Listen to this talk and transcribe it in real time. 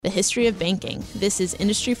The History of Banking. This is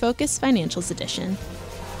Industry Focus Financials Edition.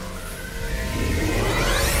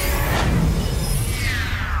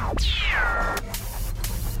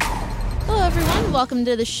 Hello everyone, welcome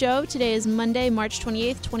to the show. Today is Monday, March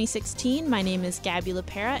 28th, 2016. My name is Gabby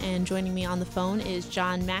LaPera, and joining me on the phone is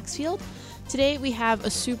John Maxfield. Today we have a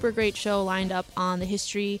super great show lined up on the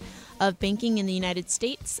history of banking in the United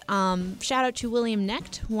States. Shout out to William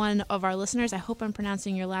Knecht, one of our listeners. I hope I'm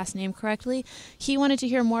pronouncing your last name correctly. He wanted to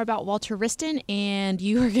hear more about Walter Wriston, and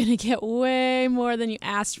you are going to get way more than you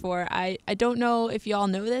asked for. I don't know if you all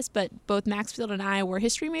know this, but both Maxfield and I were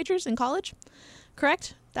history majors in college,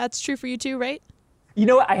 correct? That's true for you too, right? You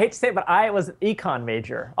know what? I hate to say it, but I was an econ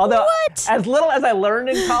major. Although, as little as I learned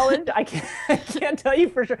in college, I can't tell you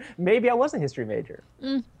for sure. Maybe I was a history major.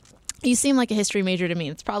 You seem like a history major to me.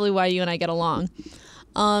 That's probably why you and I get along.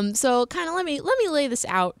 So kind of let me lay this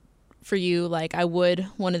out for you like I would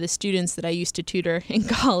one of the students that I used to tutor in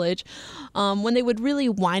college when they would really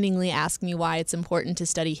whiningly ask me why it's important to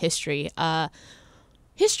study history.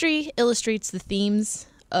 History illustrates the themes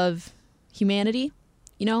of humanity.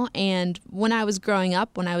 You know, and when I was growing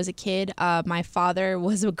up, when I was a kid, my father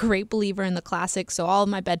was a great believer in the classics. So all of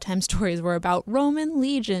my bedtime stories were about Roman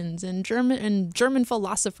legions and German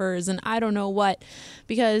philosophers and I don't know what.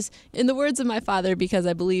 Because in the words of my father, because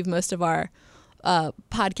I believe most of our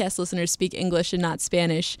podcast listeners speak English and not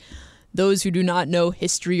Spanish, those who do not know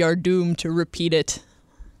history are doomed to repeat it.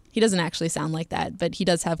 He doesn't actually sound like that, but he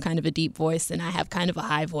does have kind of a deep voice and I have kind of a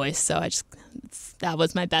high voice. So that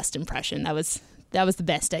was my best impression. That was the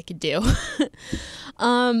best I could do.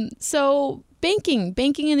 So banking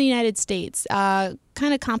in the United States, kind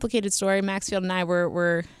of complicated story. Maxfield and I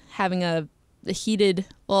were having a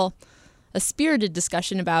spirited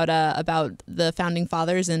discussion about the founding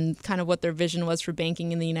fathers and kind of what their vision was for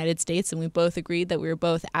banking in the United States. And we both agreed that we were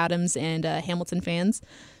both Adams and Hamilton fans.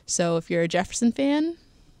 So if you're a Jefferson fan,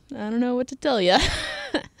 I don't know what to tell you.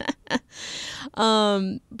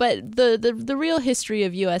 But the real history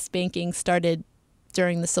of U.S. banking started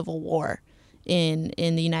during the Civil War in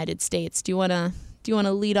the United States. Do you want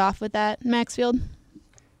to lead off with that, Maxfield?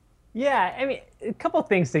 Yeah, I mean, a couple of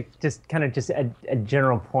things to just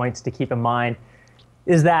general points to keep in mind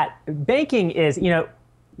is that banking is,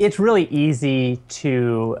 it's really easy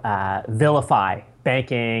to vilify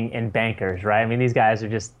banking and bankers, right? I mean, these guys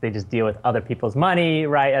they just deal with other people's money,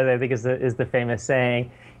 right? As I think is the famous saying,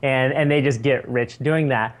 and they just get rich doing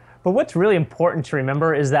that. But what's really important to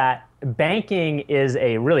remember is that banking is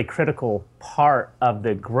a really critical part of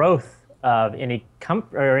the growth of any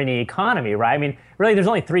economy, right? I mean, really, there's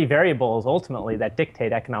only three variables ultimately that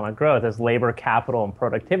dictate economic growth: as labor, capital, and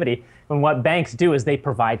productivity. And what banks do is they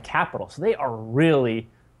provide capital, so they are really,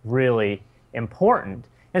 really important.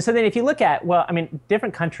 And so then, if you look at,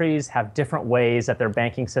 different countries have different ways that their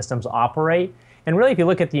banking systems operate. And really, if you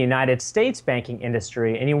look at the United States banking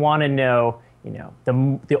industry, and you want to know,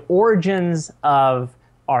 the origins of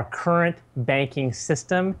our current banking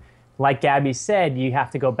system, like Gabby said, you have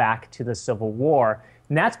to go back to the Civil War.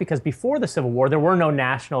 And that's because before the Civil War, there were no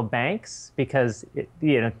national banks because,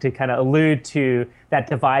 to kind of allude to that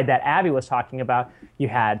divide that Abby was talking about, you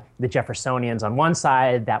had the Jeffersonians on one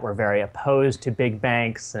side that were very opposed to big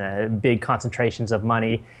banks, big concentrations of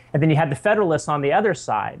money. And then you had the Federalists on the other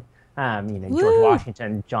side. George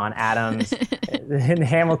Washington, John Adams, and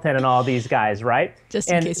Hamilton, and all these guys, right? Just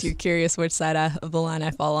in case you're curious which side of the line I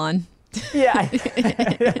fall on. Yeah,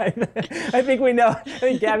 I think we know. I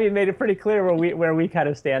think Gabby made it pretty clear where we kind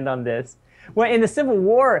of stand on this. Well, in the Civil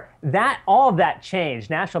War, all of that changed.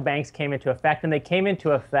 National banks came into effect, and they came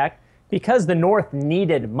into effect because the North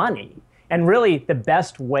needed money. And really, the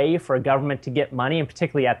best way for a government to get money, and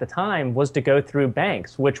particularly at the time, was to go through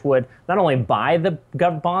banks, which would not only buy the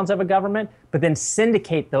bonds of a government, but then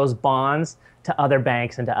syndicate those bonds to other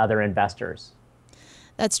banks and to other investors.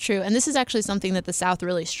 That's true. And this is actually something that the South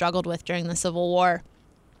really struggled with during the Civil War.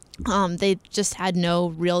 They just had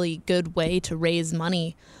no really good way to raise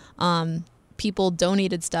money. People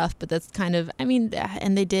donated stuff, but that's kind of,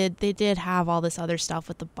 and they did have all this other stuff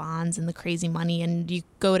with the bonds and the crazy money. And you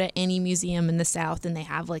go to any museum in the South and they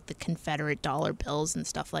have like the Confederate dollar bills and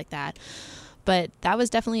stuff like that. But that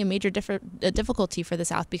was definitely a major difficulty for the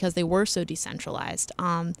South because they were so decentralized.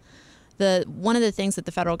 One of the things that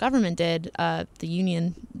the federal government did, the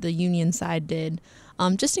union side did,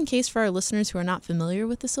 just in case for our listeners who are not familiar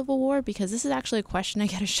with the Civil War, because this is actually a question I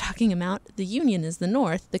get a shocking amount. The Union is the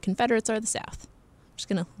North, the Confederates are the South. I'm just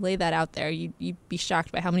gonna lay that out there. You'd be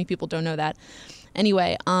shocked by how many people don't know that.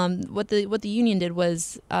 Anyway, what the Union did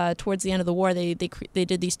was towards the end of the war, they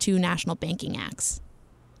did these two national banking acts.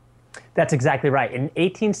 That's exactly right. In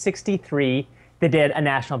 1863, they did a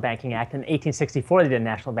National Banking Act. In 1864, they did a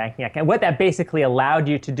National Banking Act. And what that basically allowed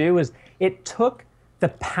you to do is it took the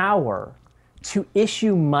power to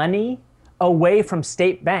issue money away from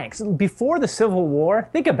state banks. Before the Civil War,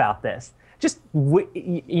 think about this. Just,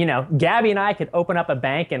 Gabby and I could open up a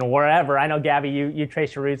bank and wherever. I know, Gabby, you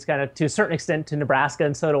trace your roots kind of to a certain extent to Nebraska,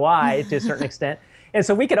 and so do I to a certain extent. And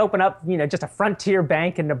so we could open up, just a frontier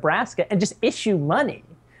bank in Nebraska and just issue money,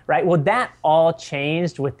 right? Well, that all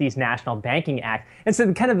changed with these National Banking Act. And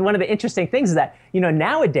so kind of one of the interesting things is that,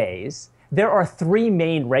 nowadays, there are three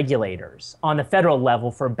main regulators on the federal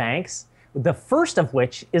level for banks. The first of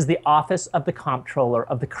which is the Office of the Comptroller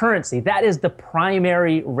of the Currency. That is the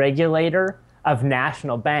primary regulator of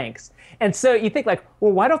national banks. And so you think like,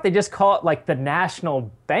 well, why don't they just call it like the National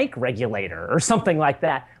Bank Regulator or something like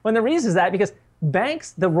that? Well, the reason is that because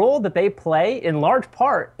banks, the role that they play in large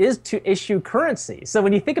part is to issue currency. So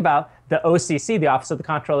when you think about the OCC, the Office of the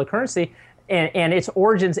Comptroller of the Currency, and its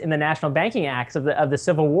origins in the National Banking Acts of the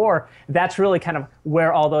Civil War, that's really kind of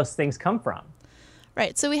where all those things come from.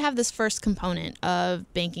 Right. So we have this first component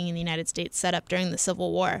of banking in the United States set up during the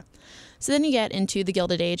Civil War. So then you get into the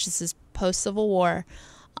Gilded Age. This is post-Civil War.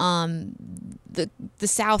 The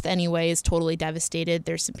South, anyway, is totally devastated.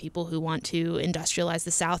 There's some people who want to industrialize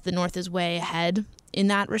the South. The North is way ahead in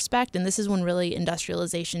that respect. And this is when really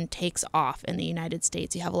industrialization takes off in the United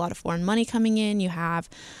States. You have a lot of foreign money coming in. You have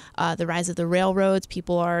the rise of the railroads.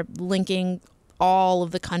 People are linking all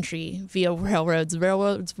of the country via railroads.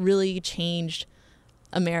 Railroads really changed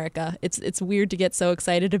America. It's weird to get so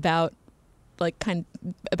excited about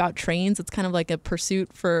about trains. It's kind of like a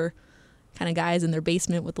pursuit for kind of guys in their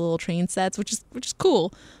basement with the little train sets, which is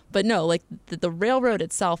cool. But no, like the railroad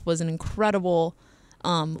itself was an incredible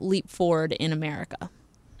leap forward in America.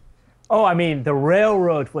 Oh, I mean, the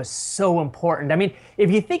railroad was so important. I mean,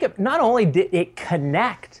 if you think of, not only did it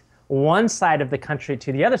connect one side of the country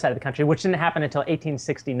to the other side of the country, which didn't happen until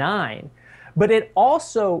 1869, but it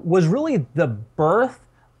also was really the birth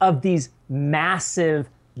of these massive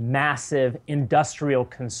industrial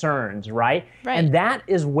concerns, right? And that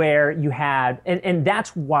is where you had, and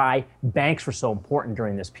that's why banks were so important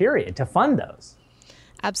during this period to fund those.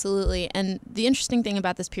 Absolutely. And the interesting thing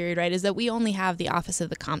about this period, right, is that we only have the Office of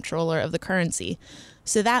the Comptroller of the Currency.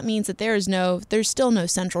 So that means that there's still no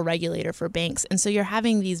central regulator for banks. And so you're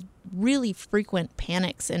having these really frequent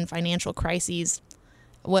panics and financial crises,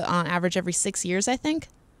 on average every 6 years, I think?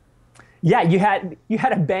 Yeah, you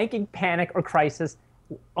had a banking panic or crisis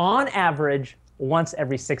on average once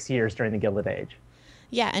every 6 years during the Gilded Age.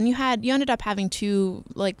 Yeah, and you ended up having two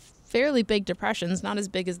fairly big depressions, not as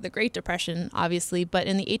big as the Great Depression, obviously, but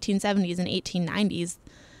in the 1870s and 1890s,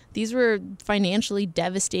 these were financially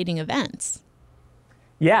devastating events.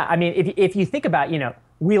 Yeah, I mean, if you think about,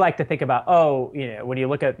 we like to think about, when you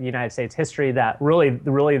look at the United States history, that really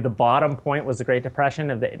the bottom point was the Great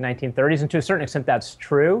Depression of the 1930s, and to a certain extent that's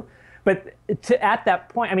true. But at that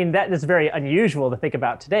point, I mean, that is very unusual to think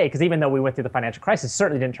about today, because even though we went through the financial crisis, it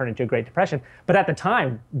certainly didn't turn into a Great Depression. But at the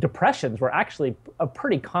time, depressions were actually a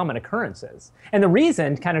pretty common occurrences. And the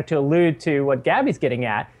reason, kind of to allude to what Gabby's getting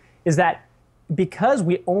at, is that because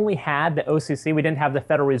we only had the OCC, we didn't have the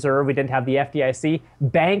Federal Reserve, we didn't have the FDIC,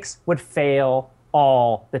 banks would fail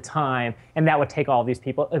all the time, and that would take all of these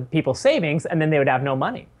people's savings, and then they would have no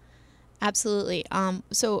money. Absolutely.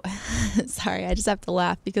 So, sorry, I just have to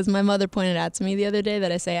laugh because my mother pointed out to me the other day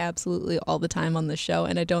that I say absolutely all the time on the show,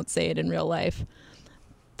 and I don't say it in real life.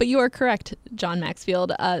 But you are correct, John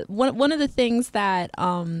Maxfield. One of the things that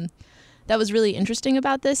that was really interesting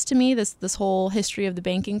about this to me, this whole history of the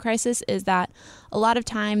banking crisis, is that a lot of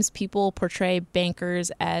times people portray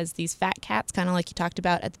bankers as these fat cats, kind of like you talked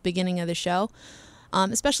about at the beginning of the show.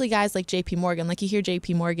 Especially guys like J.P. Morgan. Like you hear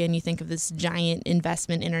J.P. Morgan, you think of this giant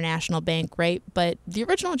investment international bank, right? But the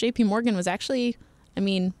original J.P. Morgan was actually, I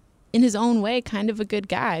mean, in his own way, kind of a good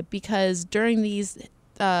guy, because during these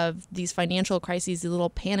financial crises, these little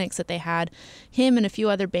panics that they had, him and a few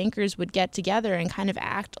other bankers would get together and kind of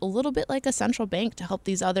act a little bit like a central bank to help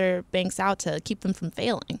these other banks out to keep them from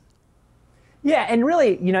failing. Yeah, and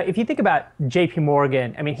really, if you think about J.P.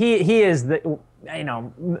 Morgan, I mean, he is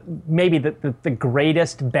maybe the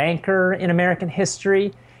greatest banker in American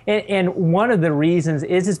history. And one of the reasons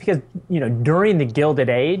is because, during the Gilded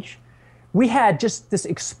Age, we had just this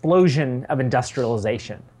explosion of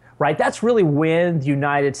industrialization, right? That's really when the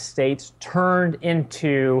United States turned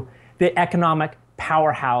into the economic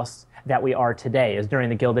powerhouse that we are today, is during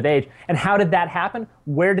the Gilded Age. And how did that happen?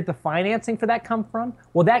 Where did the financing for that come from?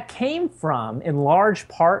 Well, that came from, in large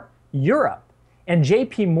part, Europe. And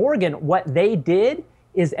J.P. Morgan, what they did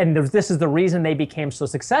is, and this is the reason they became so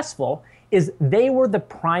successful, is they were the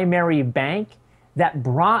primary bank that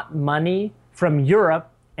brought money from Europe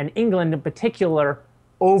and England in particular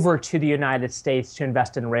over to the United States to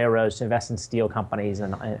invest in railroads, to invest in steel companies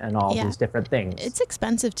and all these different things. It's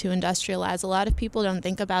expensive to industrialize. A lot of people don't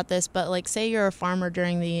think about this, but like say you're a farmer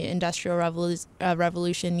during the Industrial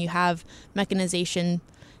Revolution, you have mechanization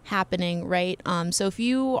happening, right? So if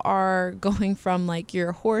you are going from like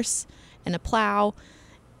your horse and a plow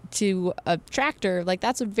to a tractor, like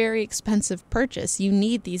that's a very expensive purchase. You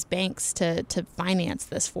need these banks to finance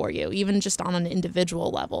this for you, even just on an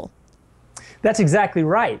individual level. That's exactly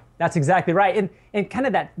right. That's exactly right. And kind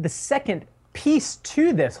of the second piece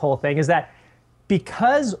to this whole thing is that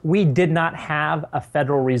because we did not have a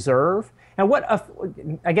Federal Reserve, and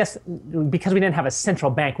I guess because we didn't have a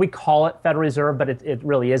central bank, we call it Federal Reserve, but it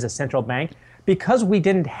really is a central bank. Because we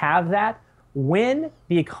didn't have that, when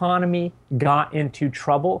the economy got into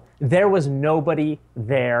trouble, there was nobody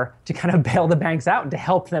there to kind of bail the banks out and to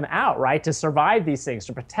help them out, right? To survive these things,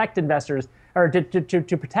 to protect investors, or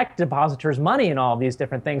to protect depositors' money and all of these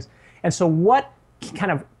different things. And so what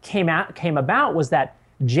kind of came about was that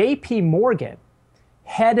J.P. Morgan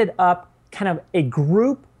headed up kind of a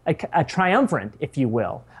group, a triumvirate, if you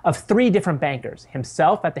will, of three different bankers.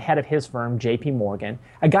 Himself at the head of his firm, J.P. Morgan,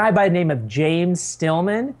 a guy by the name of James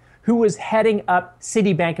Stillman, who was heading up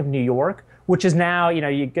Citibank of New York, which is now,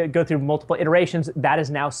 you go through multiple iterations, that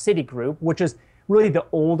is now Citigroup, which is really the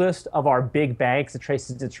oldest of our big banks. It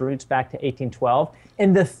traces its roots back to 1812.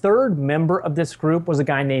 And the third member of this group was a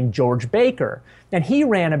guy named George Baker. And he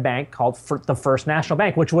ran a bank called the First National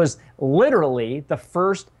Bank, which was literally the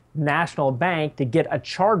first national bank to get a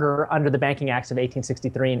charter under the Banking Acts of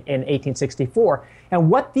 1863 and 1864. And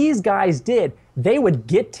what these guys did, they would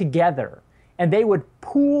get together and they would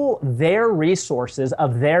pool their resources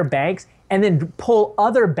of their banks and then pull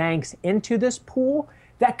other banks into this pool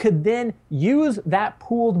that could then use that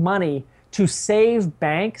pooled money to save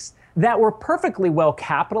banks that were perfectly well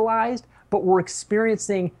capitalized, but were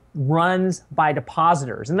experiencing runs by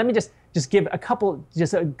depositors. And let me just give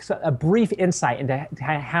a brief insight into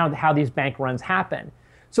how these bank runs happen.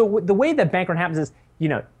 So the way that bank run happens is,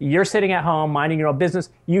 you're sitting at home minding your own business.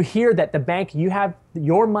 You hear that the bank you have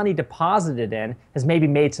your money deposited in has maybe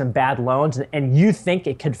made some bad loans and you think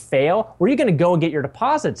it could fail. Or you're going to go and get your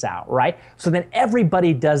deposits out, right? So then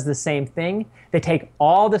everybody does the same thing. They take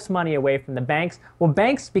all this money away from the banks. Well,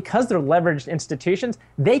 banks, because they're leveraged institutions,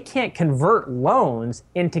 they can't convert loans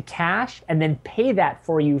into cash and then pay that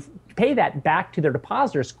back to their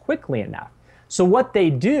depositors quickly enough. So what they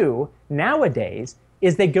do nowadays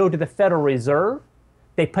is they go to the Federal Reserve.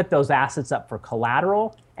 They put those assets up for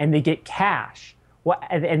collateral, and they get cash.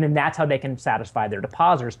 And then that's how they can satisfy their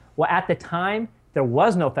depositors. Well, at the time, there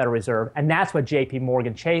was no Federal Reserve, and that's what J.P.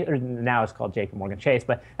 Morgan Chase, or now it's called J.P. Morgan Chase,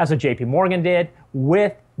 but that's what J.P. Morgan did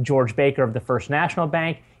with George Baker of the First National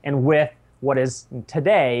Bank and with what is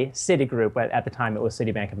today Citigroup, but at the time it was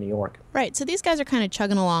Citibank of New York. Right, so these guys are kind of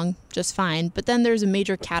chugging along just fine, but then there's a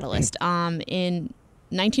major catalyst. In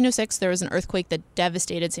 1906, there was an earthquake that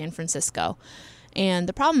devastated San Francisco. And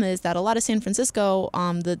the problem is that a lot of San Francisco,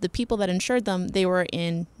 the people that insured them, they were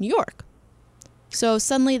in New York. So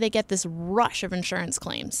suddenly they get this rush of insurance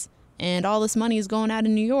claims. And all this money is going out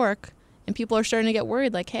in New York. And people are starting to get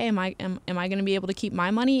worried, like, hey, am I going to be able to keep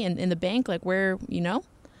my money in the bank? Like, where,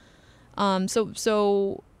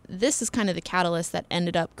 So this is kind of the catalyst that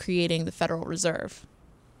ended up creating the Federal Reserve.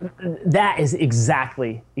 That is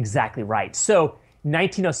exactly right. So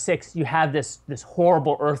 1906, you have this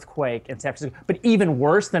horrible earthquake in San Francisco. But even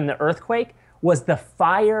worse than the earthquake was the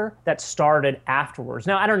fire that started afterwards.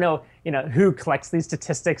 Now, I don't know, who collects these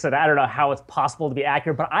statistics, and I don't know how it's possible to be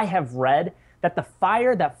accurate, but I have read that the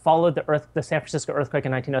fire that followed the San Francisco earthquake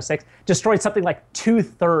in 1906 destroyed something like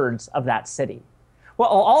 2/3 of that city. Well,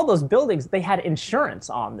 all those buildings, they had insurance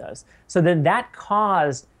on those. So then that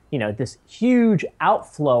caused, this huge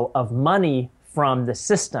outflow of money from the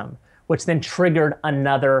system, which then triggered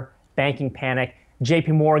another banking panic.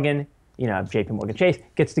 J.P. Morgan, J.P. Morgan Chase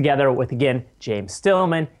gets together with, again, James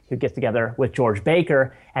Stillman, who gets together with George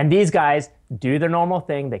Baker. And these guys do their normal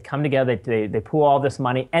thing. They come together, they pool all this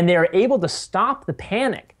money, and they're able to stop the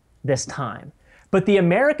panic this time. But the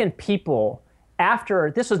American people,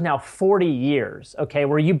 after, this was now 40 years, okay,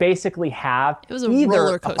 where you basically have it was a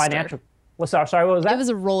roller coaster. Sorry, what was that? It was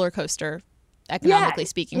a roller coaster, economically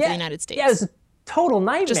speaking, for the United States. Yeah, it was a total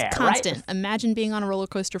nightmare, just constant. Right? Imagine being on a roller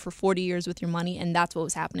coaster for 40 years with your money, and that's what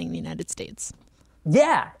was happening in the United States.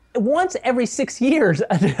 Yeah, once every 6 years,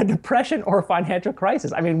 a depression or a financial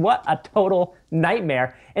crisis. I mean, what a total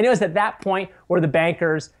nightmare. And it was at that point where the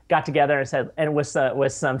bankers got together and said, and with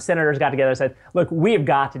some senators got together and said, look, we have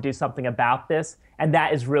got to do something about this. And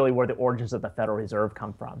that is really where the origins of the Federal Reserve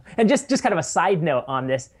come from. And just kind of a side note on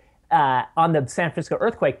this, on the San Francisco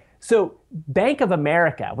earthquake. So Bank of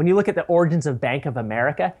America, when you look at the origins of Bank of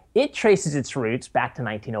America, it traces its roots back to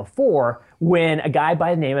 1904 when a guy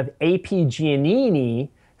by the name of A.P. Giannini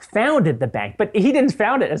founded the bank. But he didn't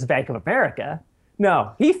found it as Bank of America.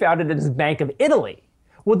 No, he founded it as Bank of Italy.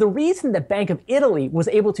 Well, the reason that Bank of Italy was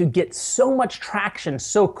able to get so much traction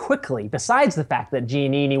so quickly, besides the fact that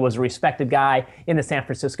Giannini was a respected guy in the San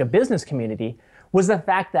Francisco business community, was the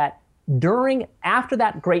fact that after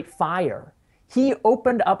that great fire, he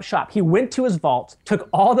opened up shop. He went to his vault, took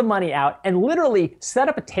all the money out, and literally set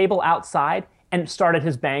up a table outside and started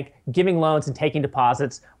his bank, giving loans and taking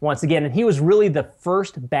deposits once again. And he was really the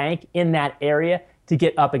first bank in that area to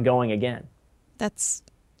get up and going again. That's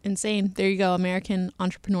insane. There you go, American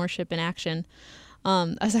entrepreneurship in action.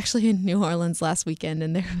 I was actually in New Orleans last weekend,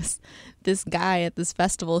 and there was this guy at this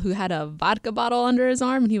festival who had a vodka bottle under his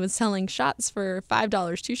arm, and he was selling shots for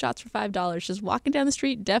 $5, 2 shots for $5, just walking down the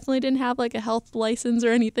street. Definitely didn't have like a health license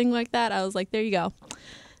or anything like that. I was like, there you go.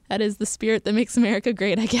 That is the spirit that makes America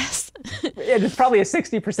great, I guess. Yeah, it's probably a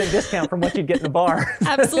 60% discount from what you'd get in the bar.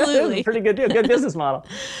 Absolutely. Pretty good deal, good business model.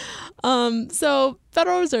 So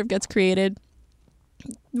Federal Reserve gets created.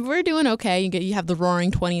 We're doing okay. You have the Roaring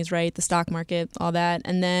 20s, right? The stock market, all that,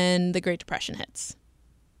 and then the Great Depression hits.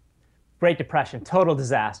 Great Depression, total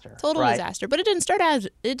disaster. Total disaster, but it didn't start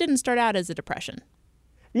out as a depression.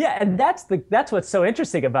 Yeah, and that's what's so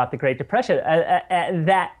interesting about the Great Depression,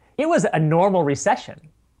 that it was a normal recession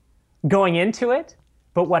going into it.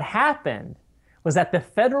 But what happened was that the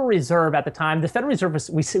Federal Reserve at the time, the Federal Reserve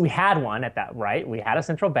we had one at that, right? We had a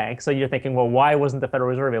central bank. So you're thinking, well, why wasn't the Federal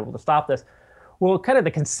Reserve able to stop this? Well, kind of the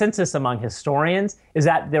consensus among historians is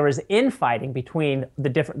that there was infighting between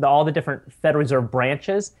all the different Federal Reserve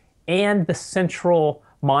branches and the Central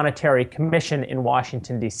Monetary Commission in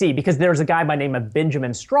Washington, D.C., because there's a guy by the name of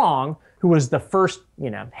Benjamin Strong, who was the first,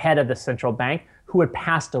 head of the central bank, who had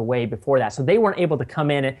passed away before that. So they weren't able to come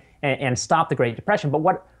in and stop the Great Depression. But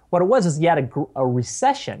what it was is you had a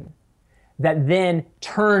recession that then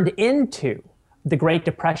turned into the Great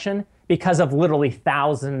Depression because of literally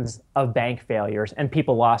thousands of bank failures, and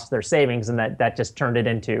people lost their savings, and that just turned it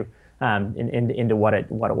into what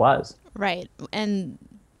it was. Right. And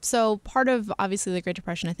so part of, obviously, the Great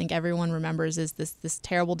Depression, I think everyone remembers, is this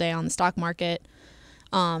terrible day on the stock market.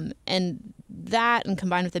 And that, and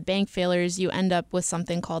combined with the bank failures, you end up with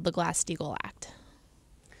something called the Glass-Steagall Act.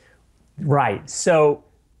 Right. So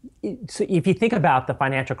if you think about the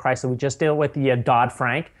financial crisis we just dealt with, the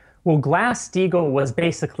Dodd-Frank, well, Glass-Steagall was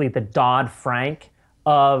basically the Dodd-Frank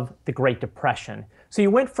of the Great Depression. So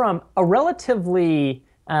you went from a relatively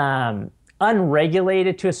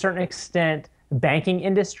unregulated, to a certain extent, banking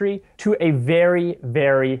industry to a very,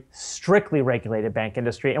 very strictly regulated bank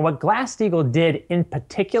industry. And what Glass-Steagall did in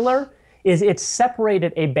particular is it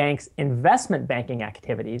separated a bank's investment banking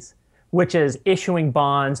activities, which is issuing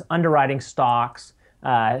bonds, underwriting stocks,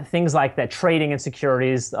 things like that, trading in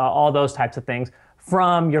securities, all those types of things,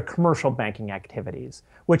 from your commercial banking activities,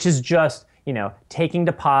 which is just, taking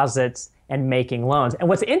deposits and making loans. And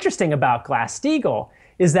what's interesting about Glass-Steagall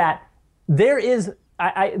is that there is,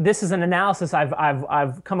 this is an analysis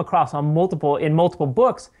I've come across in multiple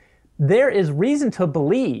books. There is reason to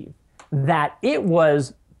believe that it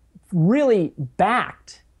was really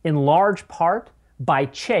backed in large part by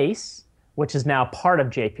Chase, which is now part of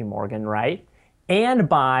J.P. Morgan, right? And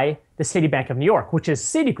by the Citibank of New York, which is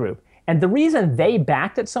Citigroup. And the reason they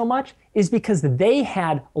backed it so much is because they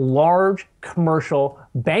had large commercial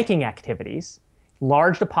banking activities,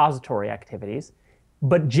 large depository activities,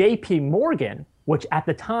 but JP Morgan, which at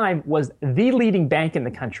the time was the leading bank in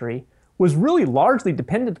the country, was really largely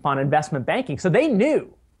dependent upon investment banking. So they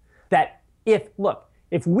knew that if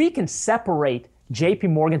we can separate JP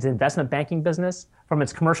Morgan's investment banking business from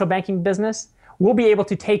its commercial banking business, we'll be able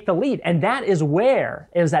to take the lead. And that is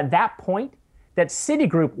at that point that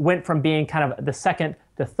Citigroup went from being kind of the second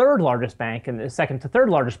to third largest bank and the second to third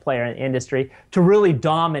largest player in the industry to really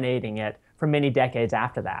dominating it for many decades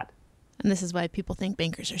after that. And this is why people think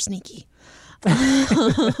bankers are sneaky.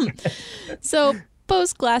 So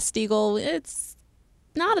post Glass-Steagall, it's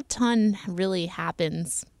not a ton really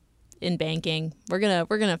happens in banking. We're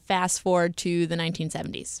gonna fast forward to the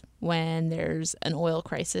 1970s when there's an oil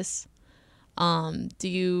crisis. I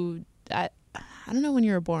don't know when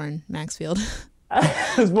you were born, Maxfield.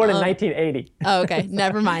 I was born in 1980. Oh, okay.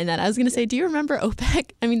 Never mind then. I was going to say, do you remember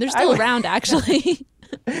OPEC? I mean, they're still around, actually.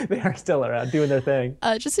 They are still around doing their thing.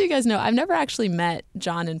 Just so you guys know, I've never actually met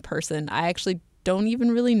John in person. I actually don't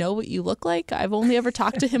even really know what you look like. I've only ever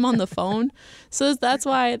talked to him on the phone. So that's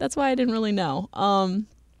why I didn't really know.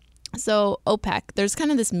 So OPEC, there's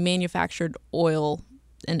kind of this manufactured oil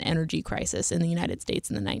and energy crisis in the United States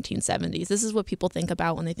in the 1970s. This is what people think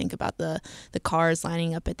about when they think about the cars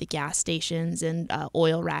lining up at the gas stations and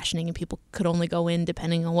oil rationing, and people could only go in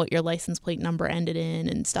depending on what your license plate number ended in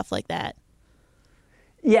and stuff like that.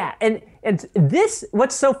 Yeah, and this,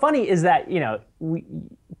 what's so funny is that,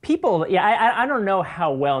 people, I don't know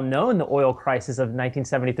how well known the oil crisis of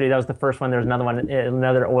 1973, that was the first one, there was another one,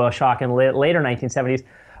 another oil shock in later 1970s,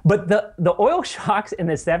 but the oil shocks in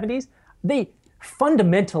the 70s, they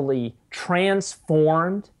fundamentally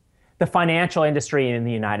transformed the financial industry in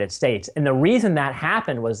the United States. And the reason that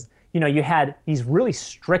happened was, you had these really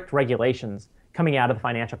strict regulations coming out of the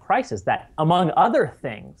financial crisis that, among other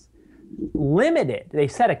things, they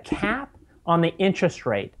set a cap on the interest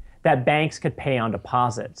rate that banks could pay on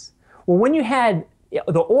deposits. Well, when you had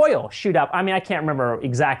the oil shoot up, I can't remember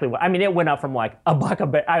exactly what, it went up from like $1 a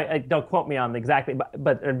barrel. Don't quote me on exactly,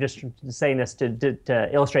 but I'm just saying this to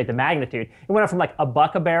illustrate the magnitude. It went up from like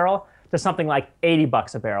 $1 a barrel to something like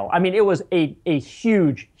 $80 a barrel. It was a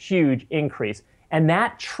huge, huge increase. And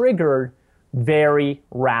that triggered very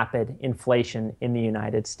rapid inflation in the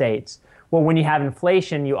United States. Well, when you have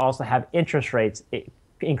inflation, you also have interest rates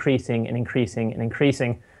increasing and increasing and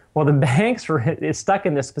increasing. Well, the banks were stuck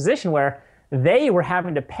in this position where they were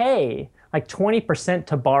having to pay like 20%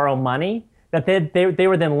 to borrow money that they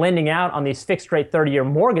were then lending out on these fixed rate 30-year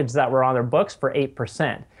mortgages that were on their books for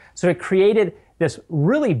 8%. So it created this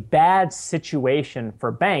really bad situation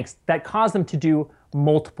for banks that caused them to do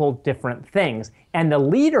multiple different things. And the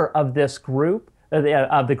leader of this group,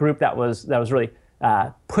 of the group that was really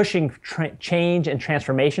pushing change and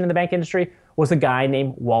transformation in the bank industry, was a guy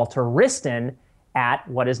named Walter Wriston at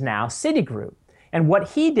what is now Citigroup. And what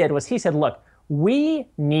he did was he said, look, we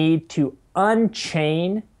need to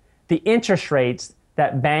unchain the interest rates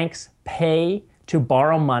that banks pay to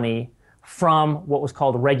borrow money from what was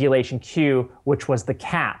called Regulation Q, which was the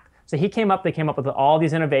cap. So they came up with all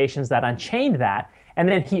these innovations that unchained that. And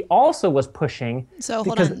then he also was pushing. So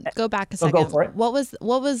hold on, go back a second. Go for it. What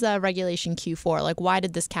was Regulation Q for? Like, why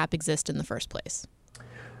did this cap exist in the first place?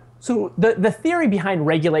 So the theory behind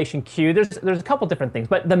Regulation Q, there's a couple different things,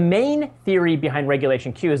 but the main theory behind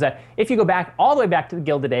Regulation Q is that if you go back all the way back to the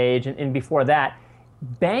Gilded Age and before that,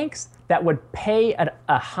 banks that would pay at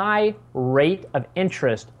a high rate of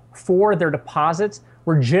interest for their deposits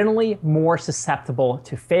were generally more susceptible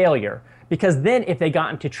to failure. Because then if they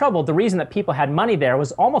got into trouble, the reason that people had money there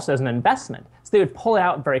was almost as an investment. So they would pull it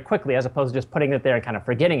out very quickly as opposed to just putting it there and kind of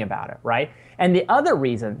forgetting about it, right? And the other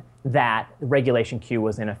reason that Regulation Q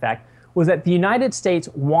was in effect was that the United States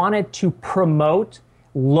wanted to promote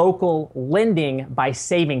local lending by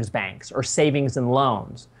savings banks or savings and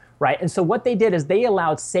loans, right? And so what they did is they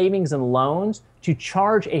allowed savings and loans to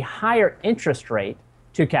charge a higher interest rate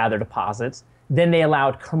to gather deposits than they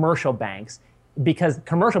allowed commercial banks, because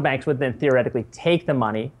commercial banks would then theoretically take the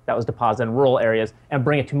money that was deposited in rural areas and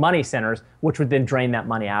bring it to money centers, which would then drain that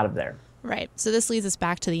money out of there. Right. So this leads us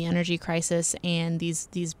back to the energy crisis and these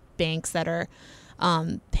banks that are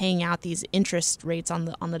paying out these interest rates on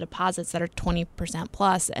the deposits that are 20%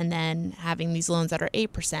 plus, and then having these loans that are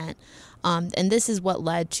 8%. And this is what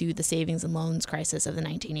led to the savings and loans crisis of the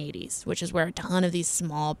 1980s, which is where a ton of these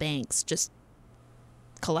small banks just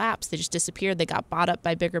collapsed. They just disappeared. They got bought up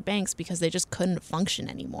by bigger banks because they just couldn't function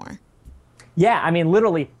anymore. Yeah,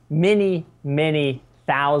 literally many, many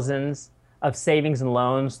thousands of savings and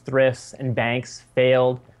loans, thrifts, and banks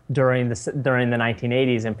failed during the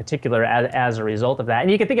 1980s in particular as a result of that.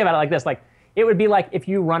 And you can think about it like this, like it would be like if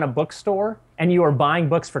you run a bookstore and you are buying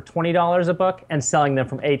books for $20 a book and selling them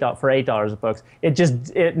for $8 a book.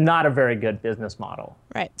 It's not a very good business model.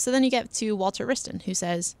 Right. So then you get to Walter Wriston, who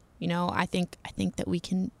says, I think that we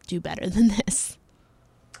can do better than this.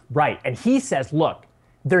 Right. And he says, look,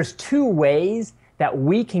 there's two ways that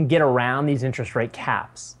we can get around these interest rate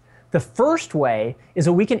caps. The first way is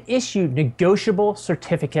that we can issue negotiable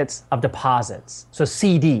certificates of deposits. So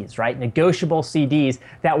CDs, right? Negotiable CDs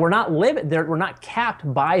that were not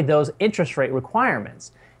capped by those interest rate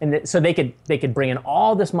requirements. And so they could bring in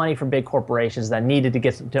all this money from big corporations that needed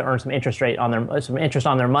to earn some interest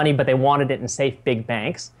on their money, but they wanted it in safe big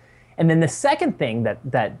banks. And then the second thing that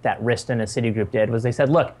Wriston and Citigroup did was they said,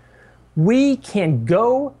 look, we can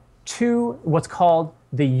go to what's called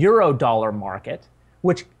the Eurodollar market,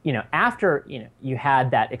 which, after, you had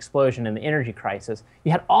that explosion in the energy crisis,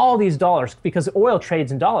 you had all these dollars, because oil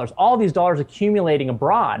trades in dollars, all these dollars accumulating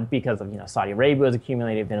abroad because of, Saudi Arabia was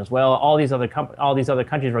accumulating, Venezuela, all these other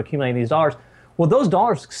countries were accumulating these dollars. Well, those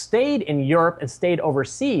dollars stayed in Europe and stayed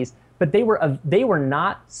overseas, but they were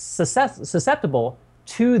not susceptible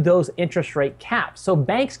to those interest rate caps. So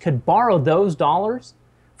banks could borrow those dollars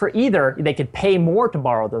for either they could pay more to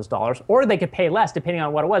borrow those dollars or they could pay less depending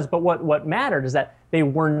on what it was. But what mattered is that they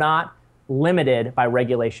were not limited by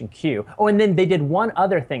Regulation Q. Oh, and then they did one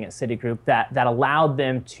other thing at Citigroup that allowed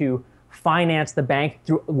them to finance the bank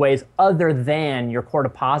through ways other than your core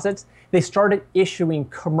deposits. They started issuing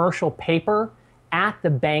commercial paper at the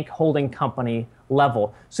bank holding company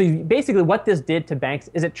level. So basically what this did to banks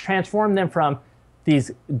is it transformed them from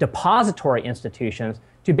these depository institutions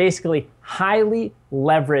to basically highly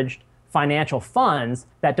leveraged financial funds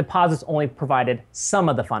that deposits only provided some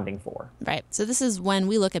of the funding for. Right. So this is when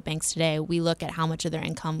we look at banks today, we look at how much of their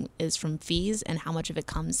income is from fees and how much of it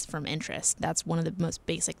comes from interest. That's one of the most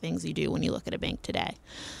basic things you do when you look at a bank today.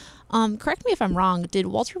 Correct me if I'm wrong. Did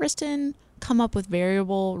Walter Wriston come up with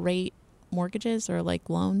variable rate mortgages or like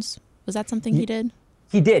loans? Was that something he did?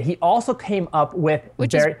 He did. He also came up with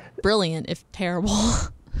is brilliant, if terrible.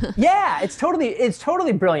 Yeah, it's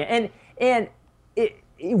totally brilliant.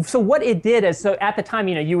 So what it did is, so at the time,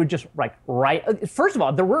 you would just write. First of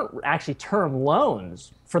all, there weren't actually term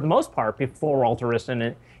loans for the most part before Walter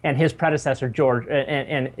Wriston and his predecessor George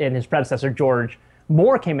and his predecessor George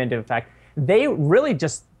Moore came into effect. They really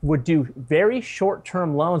just would do very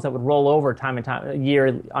short-term loans that would roll over time and time,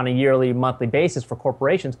 on a yearly, monthly basis for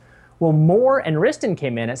corporations. Well, Moore and Wriston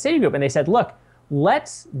came in at Citigroup and they said, look,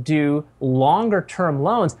 let's do longer-term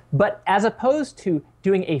loans, but as opposed to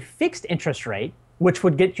doing a fixed interest rate, which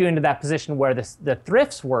would get you into that position where the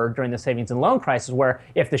thrifts were during the savings and loan crisis, where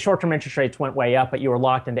if the short-term interest rates went way up, but you were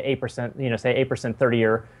locked into 8%, say 8%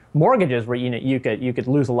 30-year mortgages, where you could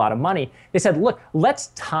lose a lot of money. They said, look, let's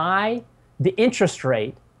tie the interest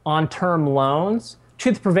rate on term loans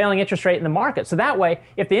to the prevailing interest rate in the market. So that way,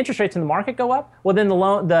 if the interest rates in the market go up, well, then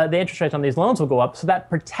the interest rates on these loans will go up. So that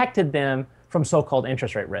protected them from so-called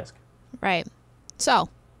interest rate risk. Right. So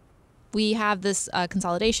we have this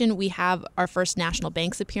consolidation. We have our first national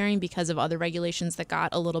banks appearing because of other regulations that got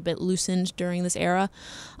a little bit loosened during this era.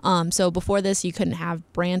 So before this, you couldn't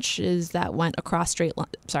have branches that went across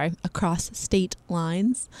state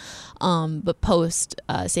lines. But post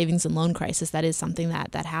savings and loan crisis, that is something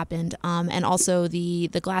that happened. And also the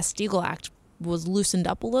Glass-Steagall Act was loosened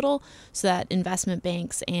up a little so that investment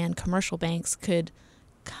banks and commercial banks could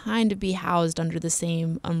kind of be housed under the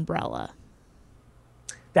same umbrella.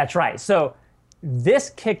 That's right. So this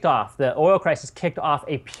the oil crisis kicked off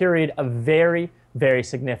a period of very, very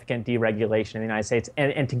significant deregulation in the United States.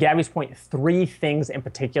 And to Gabby's point, three things in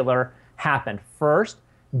particular happened. First,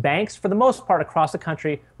 banks, for the most part across the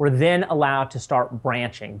country, were then allowed to start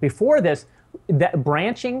branching. Before this, bank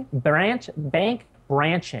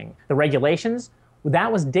branching, the regulations,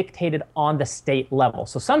 that was dictated on the state level.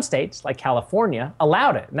 So some states, like California,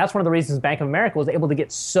 allowed it. And that's one of the reasons Bank of America was able to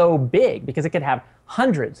get so big, because it could have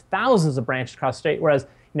hundreds, thousands of branches across the state, whereas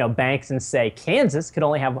banks in, say, Kansas could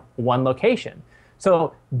only have one location.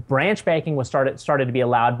 So branch banking was started to be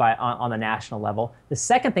allowed on the national level. The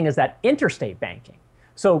second thing is that interstate banking.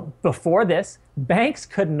 So before this, banks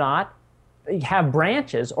could not have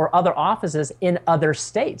branches or other offices in other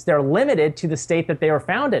states. They're limited to the state that they were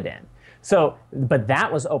founded in. So, but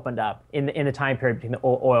that was opened up in the time period between the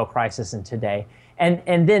oil crisis and today.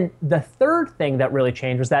 And then the third thing that really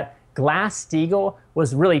changed was that Glass-Steagall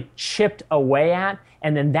was really chipped away at,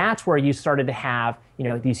 and then that's where you started to have,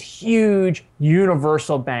 these huge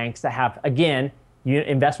universal banks that have, again,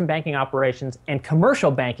 investment banking operations and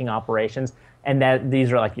commercial banking operations, and that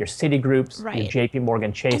these are like your Citigroups, right, your J.P.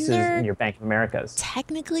 Morgan Chases, and your Bank of Americas.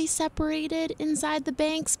 Technically separated inside the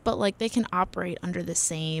banks, but they can operate under the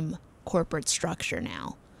same corporate structure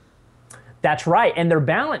now. That's right, and their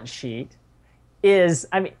balance sheet is,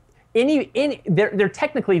 they're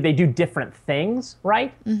technically, they do different things,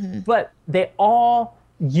 right? Mm-hmm. But they all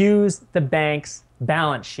use the bank's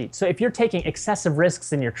balance sheet. So if you're taking excessive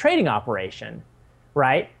risks in your trading operation,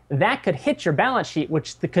 right, that could hit your balance sheet,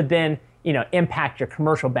 which could then, impact your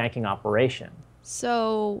commercial banking operation.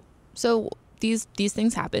 So these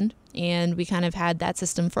things happened, and we kind of had that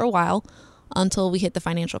system for a while until we hit the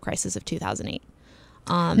financial crisis of 2008.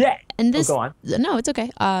 And this, go on. No, it's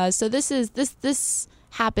okay. So this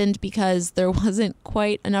happened because there wasn't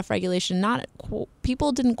quite enough regulation.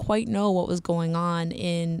 People didn't quite know what was going on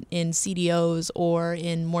in CDOs or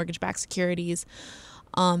in mortgage-backed securities.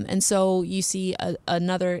 And so you see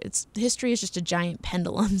history is just a giant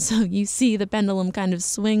pendulum. So you see the pendulum kind of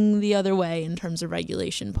swing the other way in terms of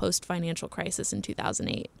regulation post-financial crisis in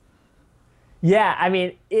 2008. Yeah, I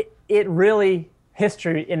mean, it really,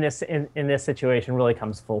 history in this situation really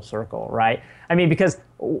comes full circle, right? I mean, because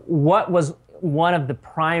what was one of the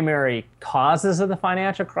primary causes of the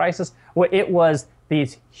financial crisis? Well, it was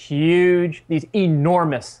these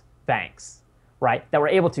enormous banks, right, that were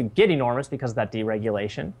able to get enormous because of that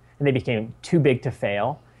deregulation, and they became too big to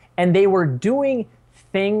fail. And they were doing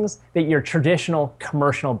things that your traditional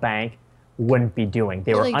commercial bank wouldn't be doing.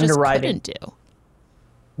 They were underwriting. Just couldn't do.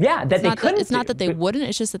 Yeah, that they couldn't. It's not that they wouldn't.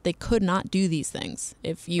 It's just that they could not do these things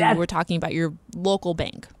if you were talking about your local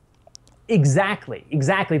bank. Exactly.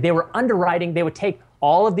 They were underwriting. They would take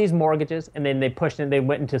all of these mortgages and then they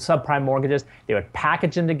went into subprime mortgages. They would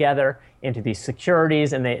package them together into these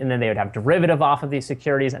securities, and then they would have derivative off of these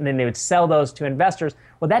securities, and then they would sell those to investors.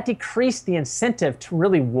 Well, that decreased the incentive to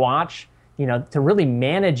really watch, to really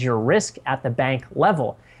manage your risk at the bank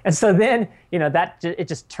level. And so then, it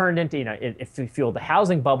just turned into, it fueled the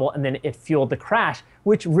housing bubble, and then it fueled the crash,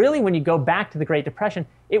 which really, when you go back to the Great Depression,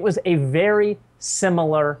 it was a very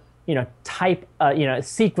similar, type,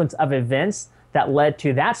 sequence of events that led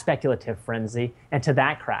to that speculative frenzy and to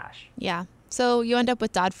that crash. Yeah. So you end up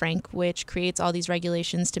with Dodd-Frank, which creates all these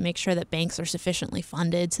regulations to make sure that banks are sufficiently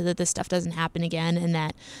funded so that this stuff doesn't happen again, and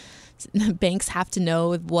that banks have to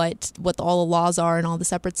know what all the laws are in all the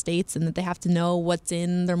separate states, and that they have to know what's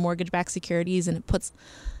in their mortgage-backed securities, and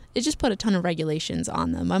it just put a ton of regulations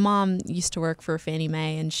on them. My mom used to work for Fannie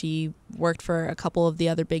Mae, and she worked for a couple of the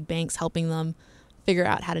other big banks, helping them figure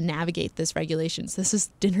out how to navigate this regulations. This is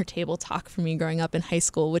dinner table talk for me growing up in high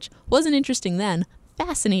school, which wasn't interesting then,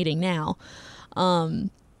 fascinating now.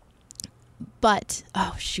 But,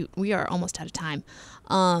 oh shoot, we are almost out of time.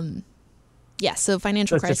 Yeah, so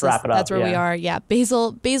financial crisis, just wrap it up. That's where we are. Yeah,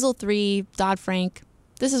 Basel III, Dodd-Frank,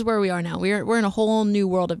 this is where we are now. We're in a whole new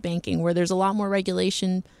world of banking where there's a lot more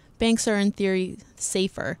regulation. Banks are, in theory,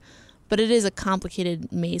 safer, but it is a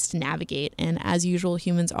complicated maze to navigate, and as usual,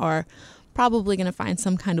 humans are probably going to find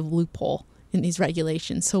some kind of loophole in these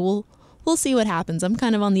regulations. So we'll see what happens. I'm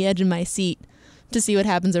kind of on the edge of my seat to see what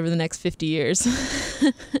happens over the next 50 years.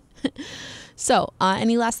 So,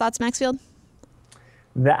 any last thoughts, Maxfield?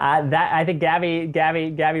 I think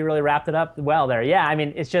Gabby really wrapped it up well there. Yeah, I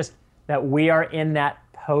mean, it's just that we are in that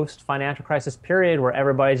post-financial crisis period where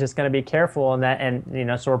everybody's just going to be careful, and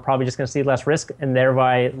so we're probably just going to see less risk and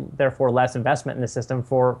therefore less investment in the system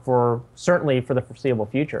for certainly for the foreseeable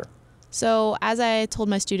future. So as I told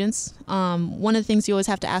my students, one of the things you always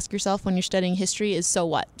have to ask yourself when you're studying history is, so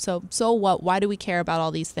what? So what? Why do we care about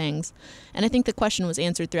all these things? And I think the question was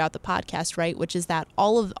answered throughout the podcast, right? Which is that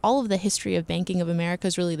all of the history of banking of America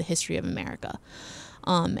is really the history of America.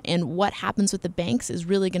 And what happens with the banks is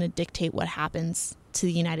really going to dictate what happens to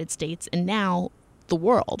the United States and now the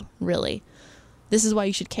world, really. This is why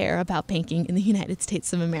you should care about banking in the United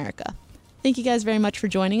States of America. Thank you guys very much for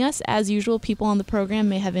joining us. As usual, people on the program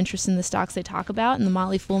may have interest in the stocks they talk about, and the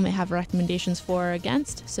Motley Fool may have recommendations for or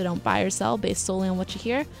against, so don't buy or sell based solely on what you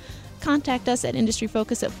hear. Contact us at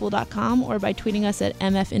industryfocus@fool.com or by tweeting us at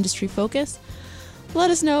MFIndustryFocus. Let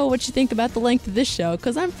us know what you think about the length of this show,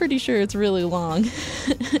 because I'm pretty sure it's really long.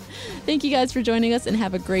 Thank you guys for joining us, and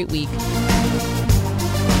have a great week.